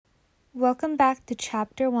Welcome back to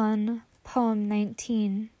Chapter 1, Poem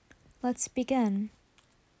 19. Let's begin.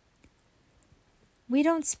 We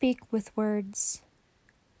don't speak with words.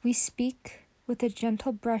 We speak with a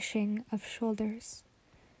gentle brushing of shoulders,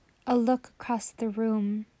 a look across the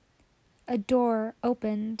room, a door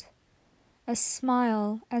opened, a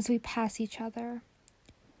smile as we pass each other,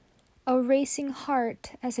 a racing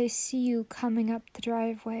heart as I see you coming up the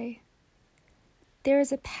driveway. There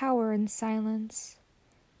is a power in silence.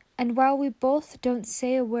 And while we both don't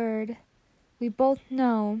say a word, we both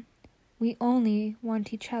know we only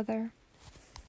want each other.